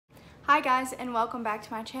Hi guys, and welcome back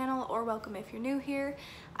to my channel, or welcome if you're new here.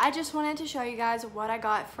 I just wanted to show you guys what I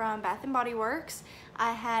got from Bath & Body Works.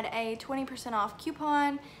 I had a 20% off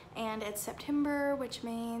coupon and it's September, which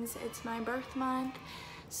means it's my birth month.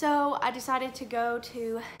 So I decided to go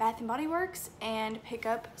to Bath & Body Works and pick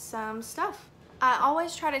up some stuff. I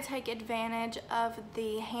always try to take advantage of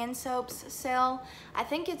the hand soaps sale. I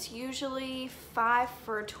think it's usually 5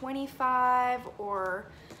 for $25 or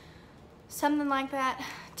something like that.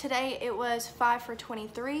 Today it was 5 for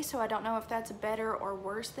 $23, so I don't know if that's better or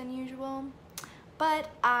worse than usual. But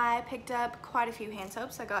I picked up quite a few hand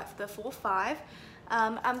soaps. I got the full 5.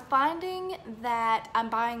 I'm finding that I'm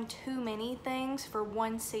buying too many things for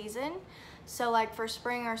one season. So like for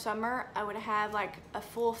spring or summer, I would have like a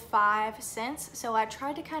full 5 scents. So I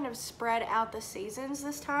tried to kind of spread out the seasons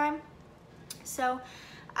this time. So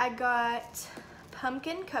I got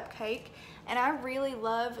pumpkin cupcake, and I really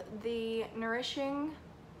love the nourishing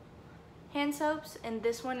hand soaps, and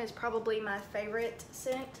this one is probably my favorite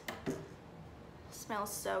scent.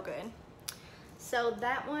 Smells so good. So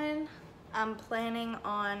that one I'm planning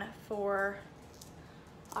on for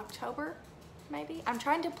October, maybe. I'm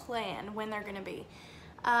trying to plan when they're gonna be.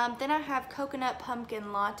 Then I have coconut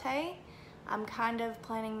pumpkin latte. I'm kind of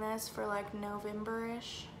planning this for like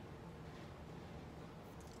November-ish.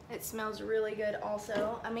 It smells really good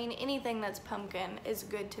also. I mean, anything that's pumpkin is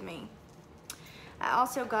good to me. I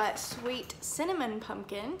also got sweet cinnamon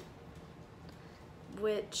pumpkin,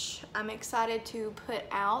 which I'm excited to put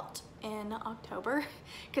out in October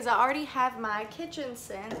because I already have my kitchen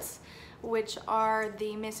scents, which are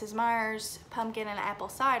the Mrs. Meyer's pumpkin and apple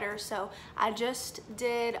cider. So I just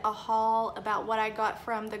did a haul about what I got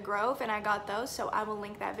from the Grove, and I got those, so I will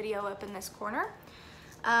link that video up in this corner.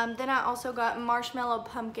 Then I also got marshmallow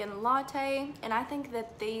pumpkin latte, and I think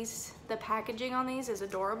that the packaging on these is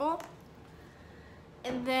adorable.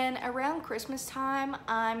 And then around Christmas time,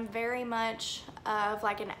 I'm very much of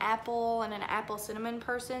like an apple and an apple cinnamon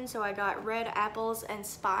person, so I got red apples and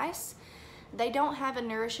spice. They don't have a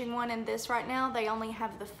nourishing one in this right now, they only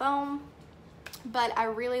have the foam, but I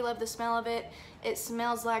really love the smell of it. It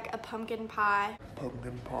smells like a pumpkin pie.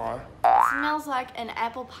 Pumpkin pie. It smells like an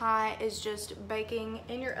apple pie is just baking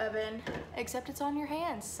in your oven, except it's on your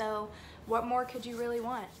hands, so what more could you really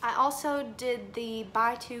want? I also did the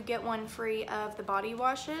buy two get one free of the body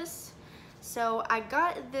washes. So I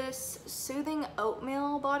got this soothing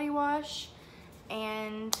oatmeal body wash,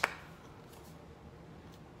 and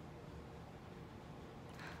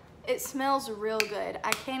it smells real good.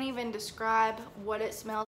 I can't even describe what it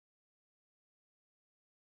smells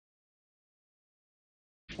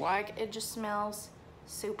like. It just smells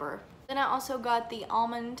super. Then I also got the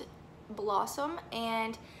almond blossom,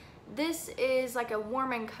 and this is like a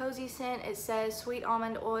warm and cozy scent. It says sweet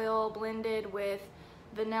almond oil blended with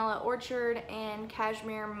vanilla orchard and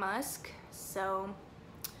cashmere musk. So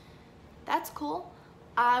that's cool.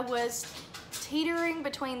 I was teetering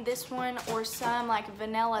between this one or some like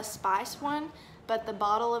vanilla spice one, but the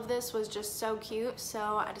bottle of this was just so cute,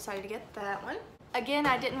 so I decided to get that one. Again,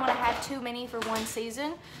 I didn't want to have too many for one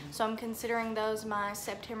season, so I'm considering those my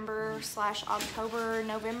September/October,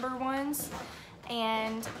 November ones.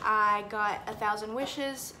 And I got 1,000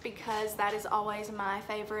 Wishes because that is always my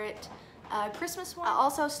favorite Christmas one. I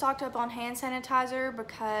also stocked up on hand sanitizer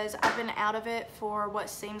because I've been out of it for what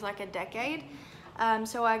seems like a decade.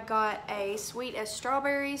 So I got a sweet as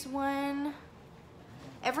strawberries one.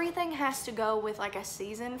 Everything has to go with like a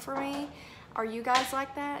season for me. Are you guys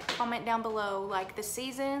like that? Comment down below. Like, the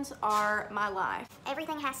seasons are my life.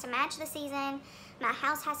 Everything has to match the season. My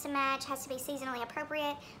house has to match, has to be seasonally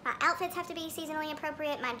appropriate. My outfits have to be seasonally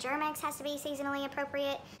appropriate. My Germex has to be seasonally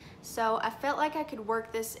appropriate. So I felt like I could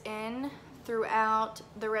work this in throughout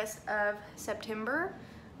the rest of September.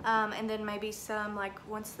 And then maybe some like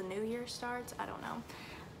once the new year starts, I don't know.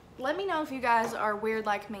 Let me know if you guys are weird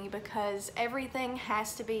like me, because everything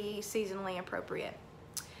has to be seasonally appropriate.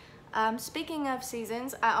 Speaking of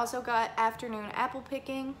seasons, I also got afternoon apple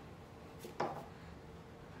picking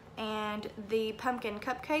and the pumpkin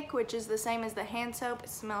cupcake, which is the same as the hand soap. It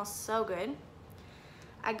smells so good.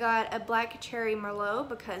 I got a black cherry merlot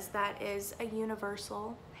because that is a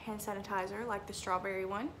universal hand sanitizer like the strawberry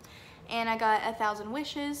one. And I got 1,000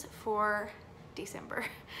 Wishes for December.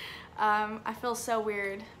 I feel so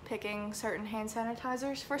weird picking certain hand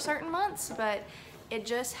sanitizers for certain months, but it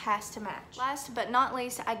just has to match. Last but not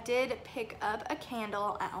least, I did pick up a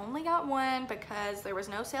candle. I only got one because there was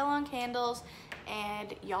no sale on candles,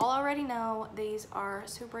 and y'all already know these are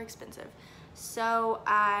super expensive. So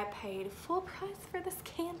I paid full price for this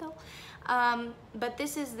candle. But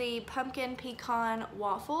this is the pumpkin pecan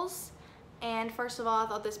waffles, And first of all, I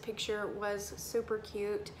thought this picture was super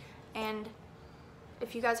cute. And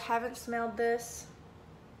if you guys haven't smelled this,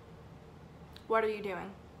 what are you doing?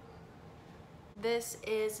 This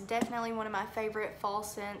is definitely one of my favorite fall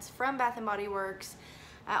scents from Bath & Body Works.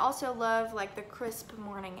 I also love like the crisp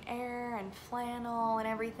morning air and flannel and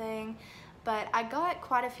everything. But I got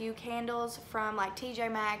quite a few candles from like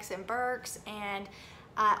TJ Maxx and Burke's, and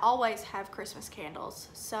I always have Christmas candles,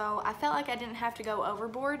 so I felt like I didn't have to go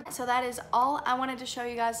overboard. So that is all I wanted to show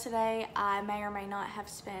you guys today. I may or may not have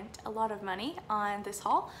spent a lot of money on this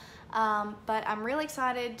haul, but I'm really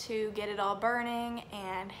excited to get it all burning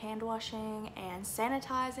and hand washing and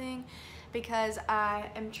sanitizing, because I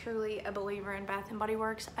am truly a believer in Bath & Body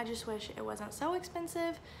Works. I just wish it wasn't so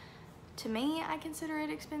expensive. To me, I consider it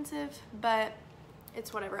expensive, but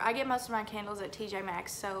it's whatever. I get most of my candles at TJ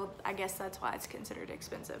Maxx, so I guess that's why it's considered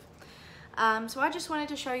expensive. So I just wanted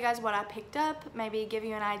to show you guys what I picked up, maybe give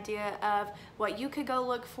you an idea of what you could go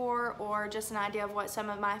look for, or just an idea of what some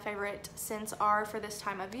of my favorite scents are for this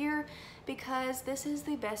time of year, because this is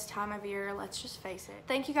the best time of year, let's just face it.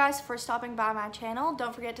 Thank you guys for stopping by my channel.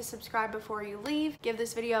 Don't forget to subscribe before you leave. Give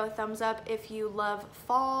this video a thumbs up if you love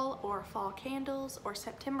fall or fall candles or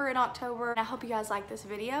September and October. And I hope you guys like this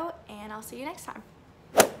video, and I'll see you next time.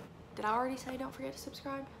 Did I already say don't forget to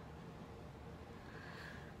subscribe?